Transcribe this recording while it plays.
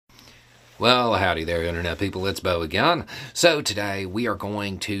Well, howdy there, Internet people. It's Bo again. So, today we are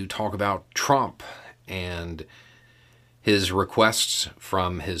going to talk about Trump and his requests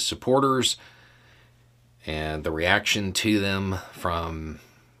from his supporters and the reaction to them from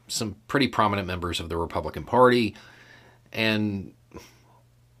some pretty prominent members of the Republican Party and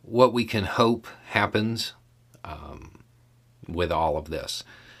what we can hope happens with all of this.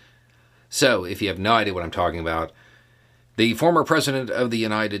 So, if you have no idea what I'm talking about, the former president of the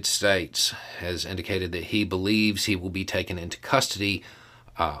United States has indicated that he believes he will be taken into custody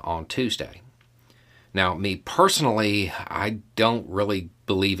on Tuesday. Now, me personally, I don't really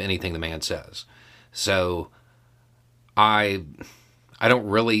believe anything the man says. So I don't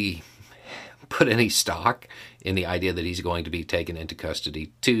really put any stock in the idea that he's going to be taken into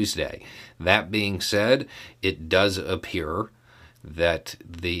custody Tuesday. That being said, it does appear that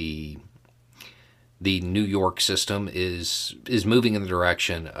the New York system is moving in the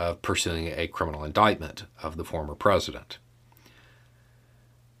direction of pursuing a criminal indictment of the former president.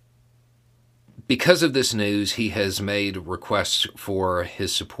 Because of this news, he has made requests for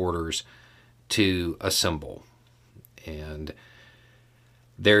his supporters to assemble. And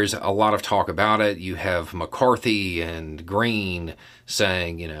there's a lot of talk about it. You have McCarthy and Green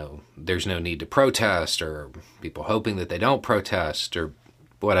saying, there's no need to protest, or people hoping that they don't protest, or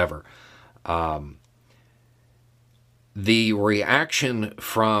whatever. The reaction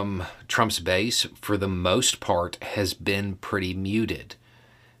from Trump's base, for the most part, has been pretty muted.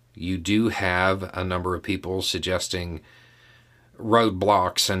 You do have a number of people suggesting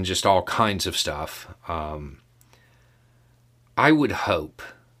roadblocks and just all kinds of stuff. I would hope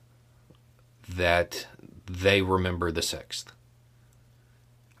that they remember the 6th.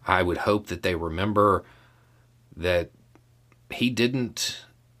 I would hope that they remember that he didn't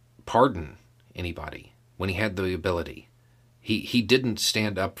pardon anybody when he had the ability. He didn't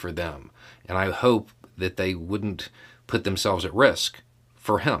stand up for them. And I hope that they wouldn't put themselves at risk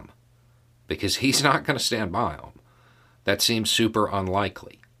for him, because he's not going to stand by them. That seems super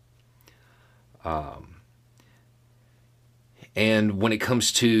unlikely. And when it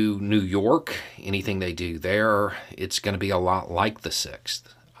comes to New York, anything they do there, it's going to be a lot like the 6th.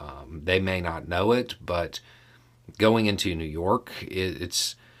 They may not know it, but going into New York,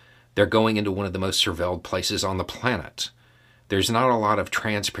 they're going into one of the most surveilled places on the planet. There's not a lot of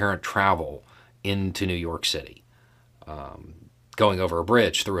transparent travel into New York City. Going over a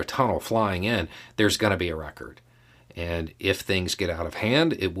bridge, through a tunnel, flying in, there's going to be a record. And if things get out of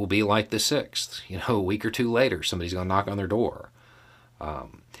hand, it will be like the 6th. A week or two later, somebody's going to knock on their door.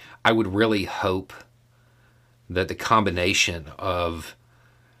 I would really hope that the combination of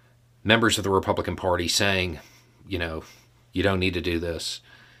members of the Republican Party saying, you don't need to do this,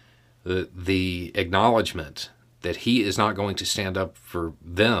 the acknowledgement that he is not going to stand up for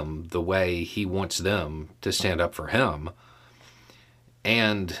them the way he wants them to stand up for him,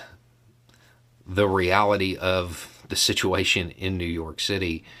 and the reality of the situation in New York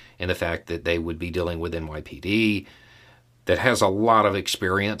City and the fact that they would be dealing with NYPD that has a lot of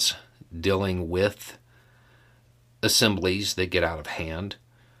experience dealing with assemblies that get out of hand.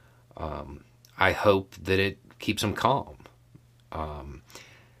 I hope that it keeps them calm.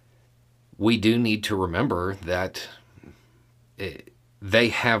 We do need to remember that they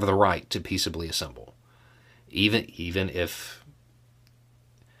have the right to peaceably assemble, even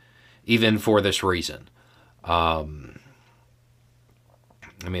for this reason. If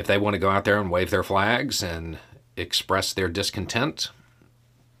they want to go out there and wave their flags and express their discontent,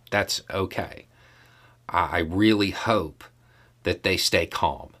 that's okay. I really hope that they stay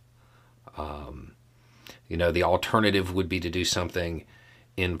calm. The alternative would be to do something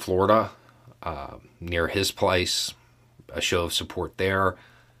in Florida, near his place, a show of support there.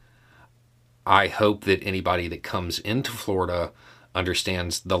 I hope that anybody that comes into Florida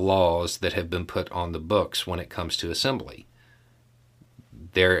understands the laws that have been put on the books when it comes to assembly.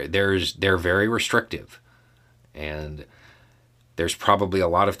 They're very restrictive, and there's probably a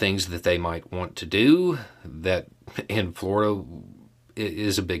lot of things that they might want to do that in Florida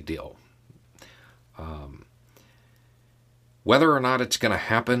is a big deal. Whether or not it's going to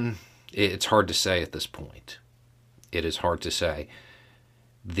happen, it's hard to say at this point. It is hard to say.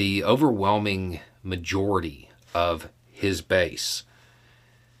 The overwhelming majority of his base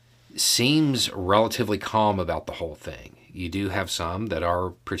seems relatively calm about the whole thing. You do have some that are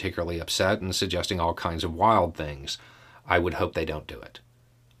particularly upset and suggesting all kinds of wild things. I would hope they don't do it.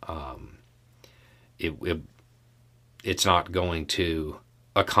 It's not going to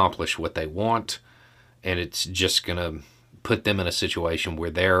accomplish what they want, and it's just going to put them in a situation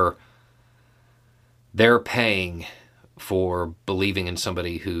where they're paying for believing in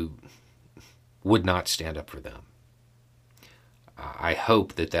somebody who would not stand up for them. I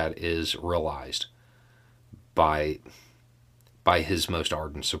hope that that is realized by his most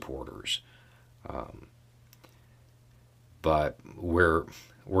ardent supporters. But we're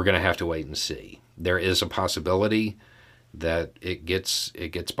going to have to wait and see. There is a possibility that it gets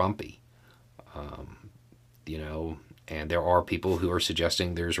bumpy, and there are people who are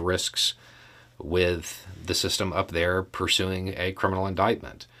suggesting there's risks with the system up there pursuing a criminal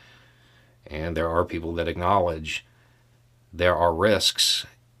indictment, and there are people that acknowledge there are risks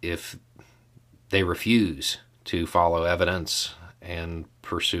if they refuse to follow evidence and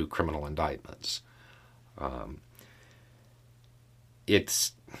pursue criminal indictments.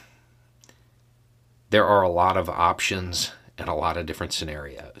 There are a lot of options and a lot of different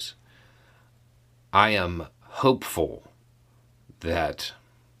scenarios. I am hopeful that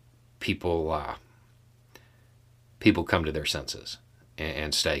people come to their senses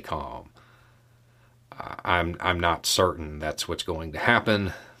and stay calm. I'm not certain that's what's going to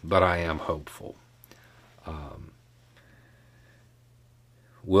happen, but I am hopeful.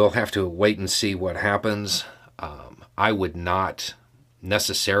 We'll have to wait and see what happens. I would not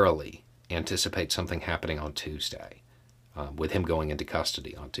necessarily anticipate something happening on Tuesday, with him going into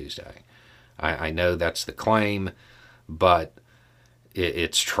custody on Tuesday. I know that's the claim, but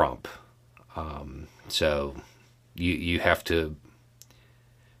it's Trump. So you have to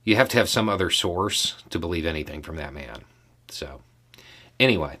have some other source to believe anything from that man. So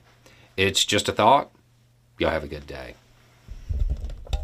anyway, it's just a thought. Y'all have a good day.